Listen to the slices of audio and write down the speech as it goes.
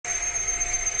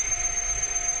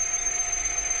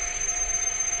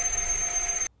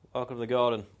Welcome to the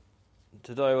garden.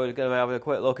 Today we're going to have a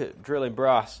quick look at drilling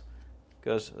brass,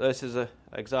 because this is an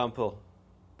example.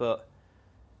 But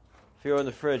if you're in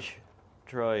the fridge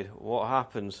trade, what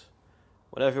happens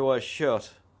when everywhere's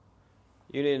shut?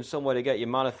 You need some way to get your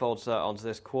manifold set onto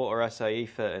this quarter SAE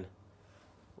fitting,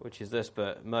 which is this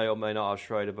bit. May or may not have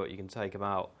Schrader, but you can take them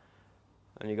out.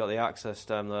 And you've got the access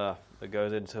stem there that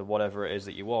goes into whatever it is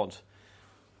that you want.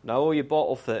 Now all your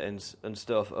bottle fittings and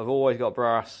stuff have always got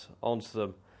brass onto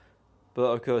them, but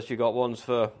of course you've got ones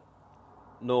for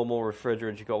normal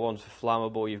refrigerants, you've got ones for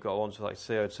flammable, you've got ones for like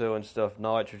CO2 and stuff,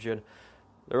 nitrogen.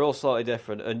 They're all slightly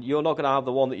different, and you're not going to have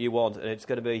the one that you want, and it's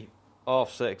going to be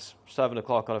 6:30, 7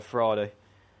 o'clock on a Friday.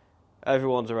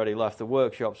 Everyone's already left, the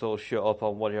workshop's all shut up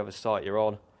on whatever site you're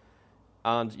on,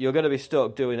 and you're going to be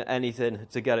stuck doing anything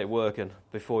to get it working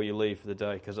before you leave for the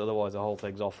day, because otherwise the whole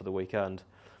thing's off for the weekend.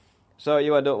 So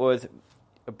you end up with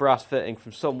a brass fitting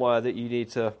from somewhere that you need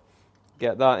to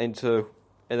get that into,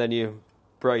 and then you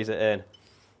braze it in.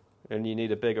 And you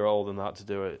need a bigger hole than that to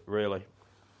do it, really.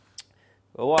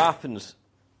 But what happens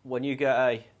when you get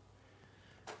a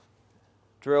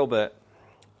drill bit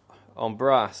on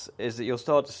brass is that you'll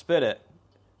start to spin it,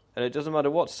 and it doesn't matter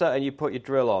what setting you put your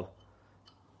drill on,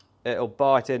 it'll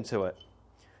bite into it.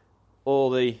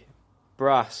 All the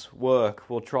brass work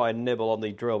will try and nibble on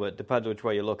the drill bit, depends which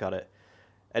way you look at it.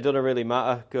 It doesn't really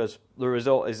matter, because the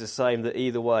result is the same, that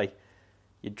either way,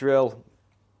 your drill,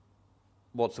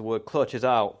 clutches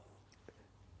out,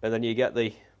 and then you get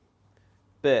the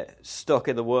bit stuck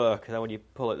in the work, and then when you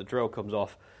pull it, the drill comes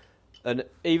off. And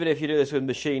even if you do this with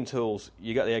machine tools,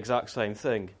 you get the exact same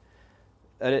thing.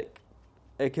 And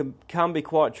it can be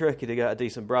quite tricky to get a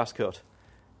decent brass cut.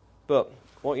 But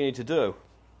what you need to do,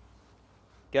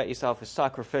 get yourself a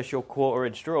sacrificial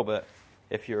 1/4-inch drill bit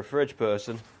if you're a fridge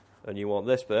person and you want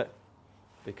this bit,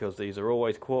 because these are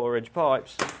always 1/4-inch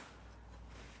pipes.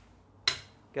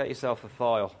 Get yourself a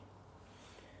file.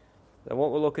 Then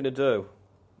what we're looking to do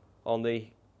on the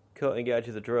cutting edge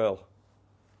of the drill,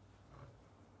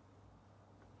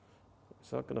 is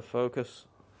that going to focus?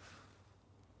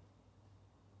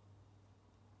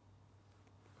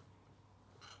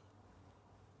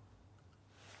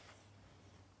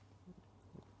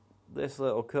 This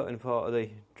little cutting part of the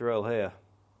drill here.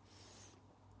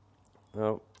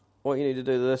 Now, what you need to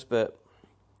do to this bit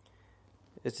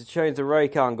is to change the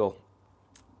rake angle.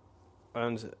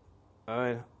 And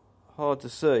hard to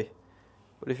see,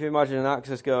 but if you imagine an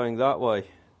axis going that way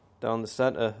down the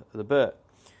centre of the bit,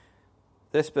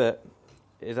 this bit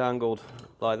is angled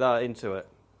like that into it.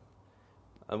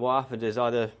 And what happens is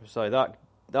either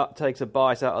that takes a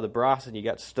bite out of the brass and you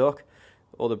get stuck,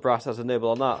 or the brass has a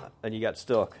nibble on that and you get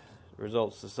stuck. The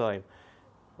result's the same.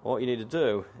 What you need to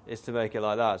do is to make it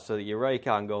like that so that your rake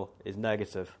angle is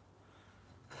negative.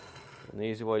 And the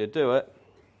easy way to do it,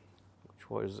 which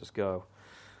way does this go?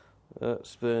 That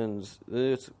spins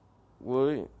this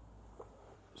way.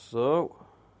 So,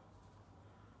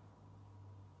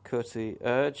 cutty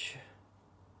edge.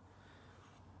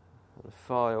 The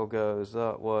file goes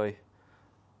that way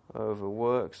over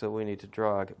work, so we need to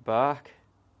drag back.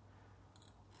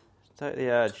 Take the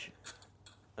edge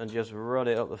and just run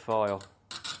it up the file.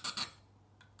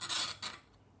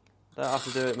 Don't have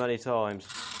to do it many times.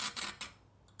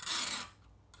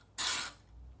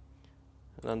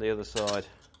 And then the other side.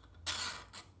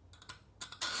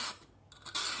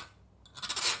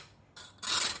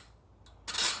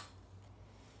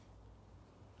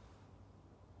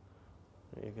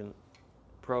 You can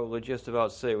probably just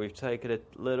about see we've taken a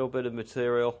little bit of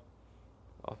material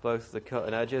off both the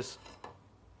cutting edges.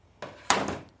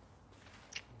 And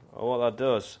what that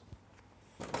does,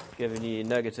 giving you your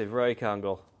negative rake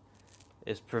angle,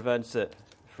 is prevents it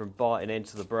from biting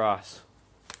into the brass.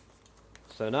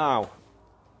 So now,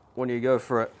 when you go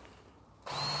for it,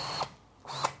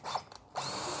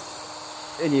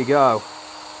 in you go.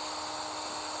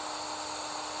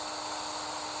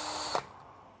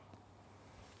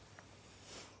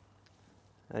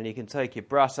 And you can take your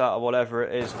brass out of whatever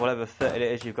it is, whatever fitting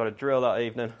it is you've got to drill that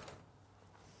evening,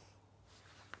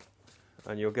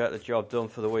 and you'll get the job done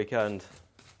for the weekend.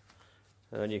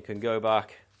 And then you can go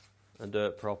back and do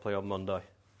it properly on Monday.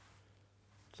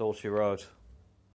 It's all she wrote.